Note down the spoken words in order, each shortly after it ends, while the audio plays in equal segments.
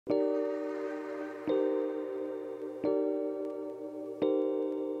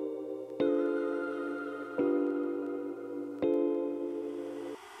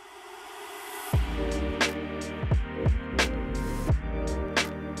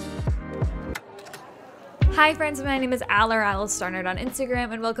Hi friends, my name is Lilstarnerd on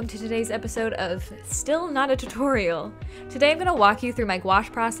Instagram, and welcome to today's episode of Still Not a Tutorial. Today I'm going to walk you through my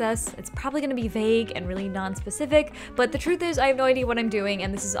gouache process. It's probably going to be vague and really non-specific, but the truth is I have no idea what I'm doing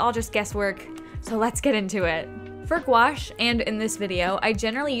and this is all just guesswork, so let's get into it. For gouache, and in this video, I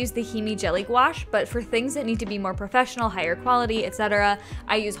generally use the Himi Jelly Gouache, but for things that need to be more professional, higher quality, etc.,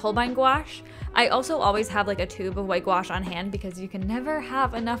 I use Holbein Gouache. I also always have like a tube of white gouache on hand because you can never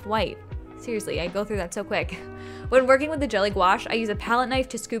have enough white. Seriously, I go through that so quick. When working with the jelly gouache, I use a palette knife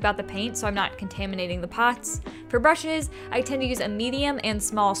to scoop out the paint so I'm not contaminating the pots. For brushes, I tend to use a medium and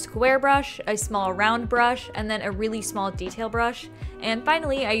small square brush, a small round brush, and then a really small detail brush. And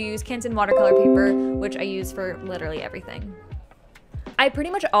finally, I use Canson watercolor paper, which I use for literally everything. I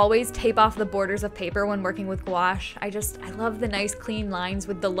pretty much always tape off the borders of paper when working with gouache. I love the nice clean lines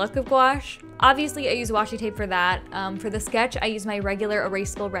with the look of gouache. Obviously, I use washi tape for that. For the sketch, I use my regular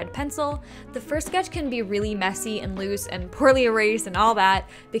erasable red pencil. The first sketch can be really messy and loose and poorly erased and all that,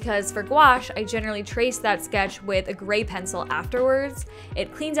 because for gouache, I generally trace that sketch with a gray pencil afterwards.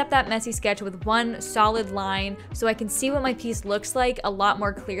 It cleans up that messy sketch with one solid line so I can see what my piece looks like a lot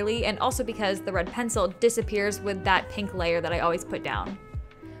more clearly, and also because the red pencil disappears with that pink layer that I always put down,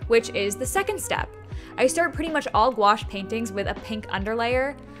 which is the second step. I start pretty much all gouache paintings with a pink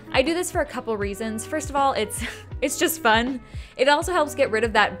underlayer. I do this for a couple reasons. First of all, it's just fun. It also helps get rid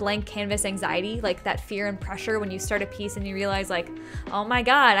of that blank canvas anxiety, like that fear and pressure when you start a piece and you realize like, oh my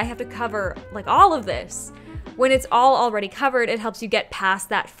god, I have to cover like all of this. When it's all already covered, it helps you get past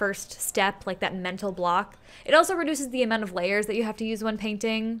that first step, like that mental block. It also reduces the amount of layers that you have to use when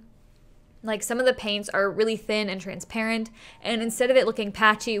painting. Like, some of the paints are really thin and transparent, and instead of it looking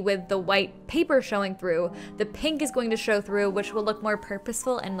patchy with the white paper showing through, the pink is going to show through, which will look more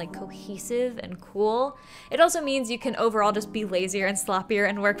purposeful and like cohesive and cool. It also means you can overall just be lazier and sloppier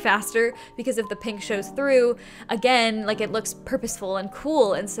and work faster, because if the pink shows through, again, like it looks purposeful and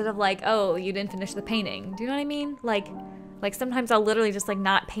cool instead of like, oh, you didn't finish the painting. Do you know what I mean? Like sometimes I'll literally just like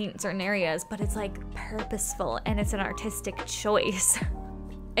not paint certain areas, but it's like purposeful and it's an artistic choice.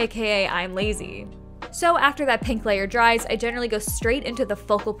 AKA I'm lazy. So after that pink layer dries, I generally go straight into the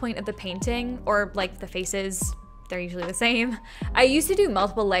focal point of the painting, or like the faces. They're usually the same. I used to do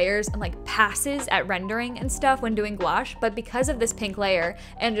multiple layers and like passes at rendering and stuff when doing gouache, but because of this pink layer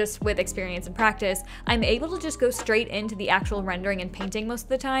and just with experience and practice, I'm able to just go straight into the actual rendering and painting most of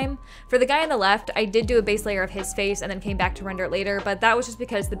the time. For the guy on the left, I did do a base layer of his face and then came back to render it later, but that was just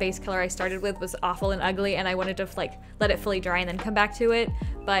because the base color I started with was awful and ugly and I wanted to like let it fully dry and then come back to it.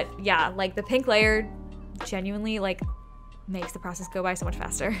 But yeah, like the pink layer genuinely like makes the process go by so much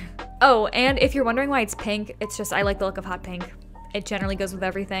faster. Oh, and if you're wondering why it's pink, it's just I like the look of hot pink. It generally goes with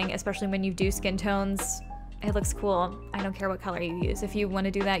everything, especially when you do skin tones. It looks cool. I don't care what color you use. If you want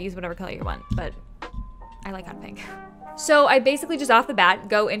to do that, use whatever color you want, but I like hot pink. So I basically just off the bat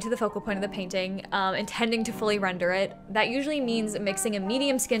go into the focal point of the painting, intending to fully render it. That usually means mixing a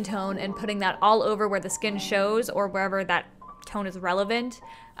medium skin tone and putting that all over where the skin shows or wherever that tone is relevant.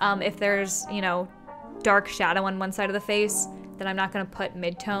 If there's, you know, dark shadow on one side of the face, then I'm not going to put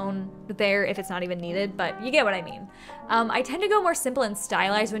mid-tone there if it's not even needed, but you get what I mean. I tend to go more simple and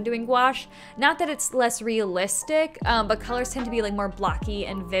stylized when doing gouache. Not that it's less realistic, but colors tend to be like more blocky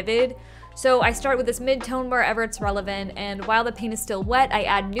and vivid. So I start with this mid-tone wherever it's relevant, and while the paint is still wet, I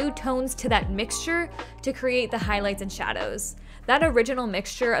add new tones to that mixture to create the highlights and shadows. That original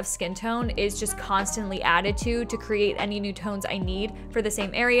mixture of skin tone is just constantly added to create any new tones I need for the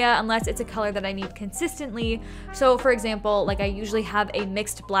same area, unless it's a color that I need consistently. So for example, like I usually have a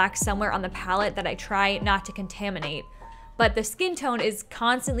mixed black somewhere on the palette that I try not to contaminate. But the skin tone is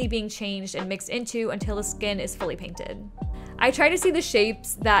constantly being changed and mixed into until the skin is fully painted. I try to see the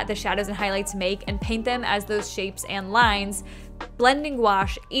shapes that the shadows and highlights make and paint them as those shapes and lines. Blending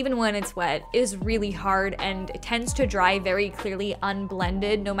gouache, even when it's wet, is really hard and it tends to dry very clearly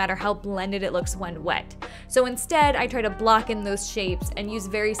unblended no matter how blended it looks when wet. So instead, I try to block in those shapes and use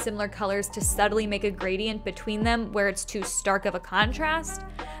very similar colors to subtly make a gradient between them where it's too stark of a contrast.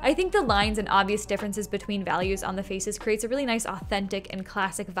 I think the lines and obvious differences between values on the faces creates a really nice authentic and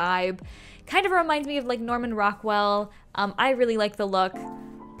classic vibe. Kind of reminds me of like Norman Rockwell. I really like the look.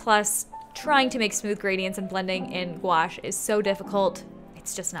 Plus, trying to make smooth gradients and blending in gouache is so difficult,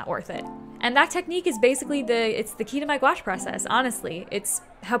 it's just not worth it. And that technique is basically it's the key to my gouache process, honestly. It's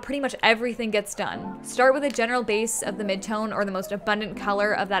how pretty much everything gets done. Start with a general base of the mid-tone or the most abundant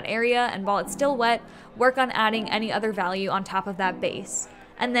color of that area, and while it's still wet, work on adding any other value on top of that base.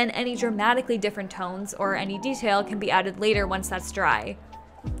 And then any dramatically different tones or any detail can be added later once that's dry.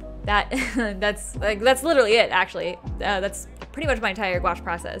 That's literally it, actually. That's pretty much my entire gouache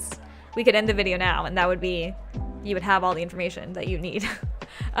process. we could end the video now and that would be, you would have all the information that you need.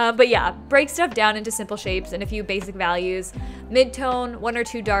 But yeah, break stuff down into simple shapes and a few basic values, mid-tone, 1 or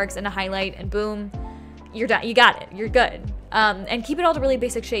 2 darks and a highlight, and boom, you're done. You got it. You're good. And keep it all to really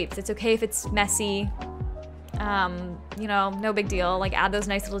basic shapes. It's okay if it's messy. You know, no big deal. Like, add those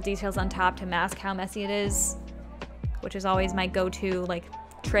nice little details on top to mask how messy it is, which is always my go-to, like,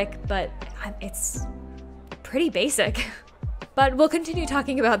 trick, but it's pretty basic. But we'll continue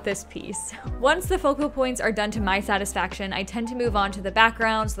talking about this piece. Once the focal points are done to my satisfaction, I tend to move on to the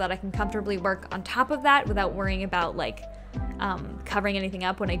background so that I can comfortably work on top of that without worrying about, like, covering anything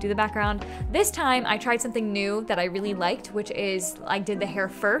up when I do the background. This time I tried something new that I really liked, which is I did the hair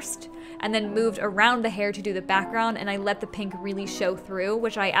first and then moved around the hair to do the background, and I let the pink really show through,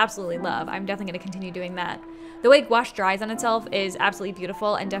 which I absolutely love. I'm definitely gonna continue doing that. The way gouache dries on itself is absolutely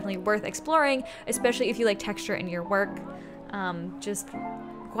beautiful and definitely worth exploring, especially if you like texture in your work. Just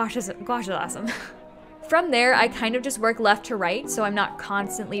gouache is awesome. From there, I kind of just work left to right, so I'm not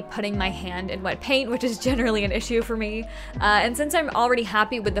constantly putting my hand in wet paint, which is generally an issue for me. And since I'm already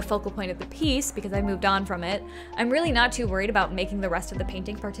happy with the focal point of the piece, because I moved on from it, I'm really not too worried about making the rest of the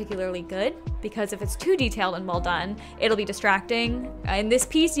painting particularly good, because if it's too detailed and well done, it'll be distracting. In this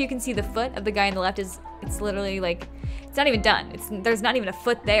piece, you can see the foot of the guy on the left it's literally like, it's not even done. There's not even a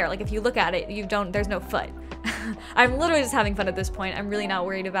foot there. Like, if you look at it, there's no foot. I'm literally just having fun at this point. I'm really not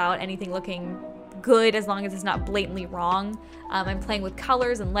worried about anything looking good as long as it's not blatantly wrong. I'm playing with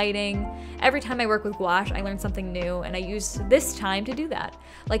colors and lighting. Every time I work with gouache, I learn something new, and I use this time to do that.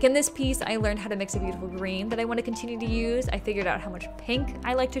 Like in this piece, I learned how to mix a beautiful green that I want to continue to use. I figured out how much pink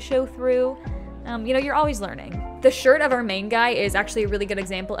I like to show through. You know, you're always learning. The shirt of our main guy is actually a really good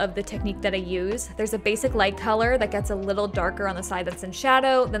example of the technique that I use. There's a basic light color that gets a little darker on the side that's in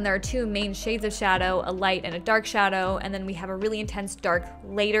shadow. Then there are 2 main shades of shadow, a light and a dark shadow. And then we have a really intense dark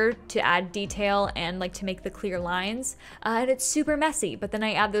later to add detail and like to make the clear lines. And it's super messy, but then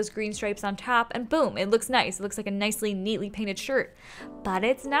I add those green stripes on top and boom, it looks nice. It looks like a nicely, neatly painted shirt, but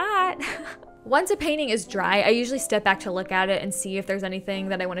it's not. Once a painting is dry, I usually step back to look at it and see if there's anything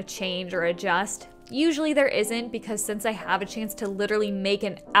that I want to change or adjust. Usually there isn't, because since I have a chance to literally make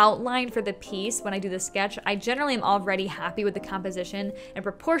an outline for the piece when I do the sketch, I generally am already happy with the composition and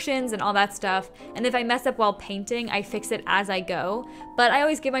proportions and all that stuff. And if I mess up while painting, I fix it as I go. But I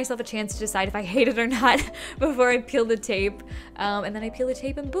always give myself a chance to decide if I hate it or not before I peel the tape. And then I peel the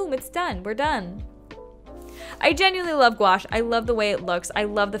tape and boom, it's done. We're done. I genuinely love gouache. I love the way it looks. I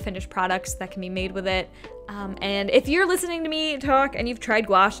love the finished products that can be made with it. And if you're listening to me talk and you've tried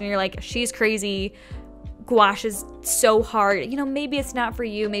gouache and you're like, she's crazy, gouache is so hard, you know, maybe it's not for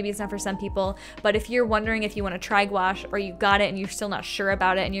you, maybe it's not for some people, but if you're wondering if you want to try gouache or you got it and you're still not sure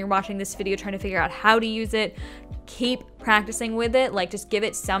about it and you're watching this video trying to figure out how to use it, keep practicing with it. Like, just give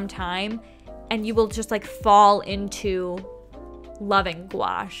it some time and you will just like fall into loving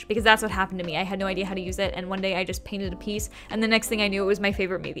gouache, because that's what happened to me. I had no idea how to use it, and one day I just painted a piece, and the next thing I knew, it was my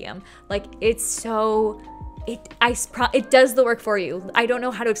favorite medium. Like, it's so, it does the work for you. I don't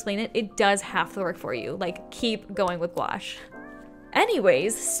know how to explain it. It does half the work for you. Like, keep going with gouache.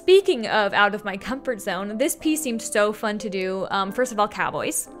 Anyways, speaking of out of my comfort zone, this piece seemed so fun to do. First of all,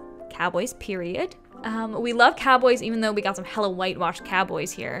 cowboys, period. We love cowboys, even though we got some hella whitewashed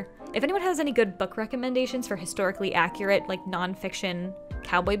cowboys here. If anyone has any good book recommendations for historically accurate, like, nonfiction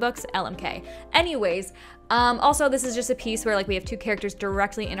cowboy books, LMK. Anyways, also this is just a piece where like we have 2 characters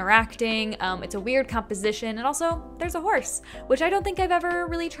directly interacting. It's a weird composition, and also there's a horse, which I don't think I've ever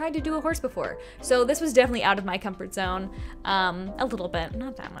really tried to do a horse before. So this was definitely out of my comfort zone, a little bit,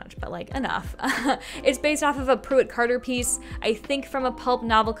 not that much, but like enough. It's based off of a Pruitt Carter piece, I think from a pulp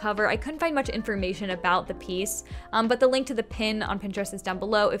novel cover. I couldn't find much information about the piece, but the link to the pin on Pinterest is down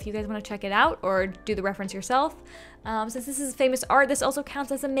below if you guys want to check it out or do the reference yourself. Since this is famous art, this also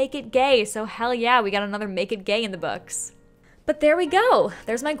counts as a make it gay, so hell yeah, we got another make it gay in the books. But there we go.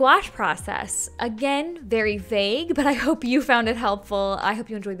 There's my gouache process. Again, very vague, but I hope you found it helpful. I hope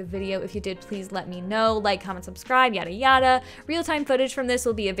you enjoyed the video. If you did, please let me know. Like, comment, subscribe, yada yada. Real-time footage from this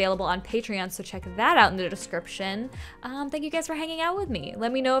will be available on Patreon, so check that out in the description. Thank you guys for hanging out with me.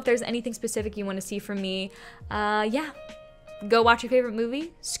 Let me know if there's anything specific you want to see from me. Yeah. Go watch your favorite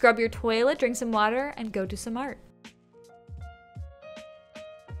movie, scrub your toilet, drink some water, and go do some art.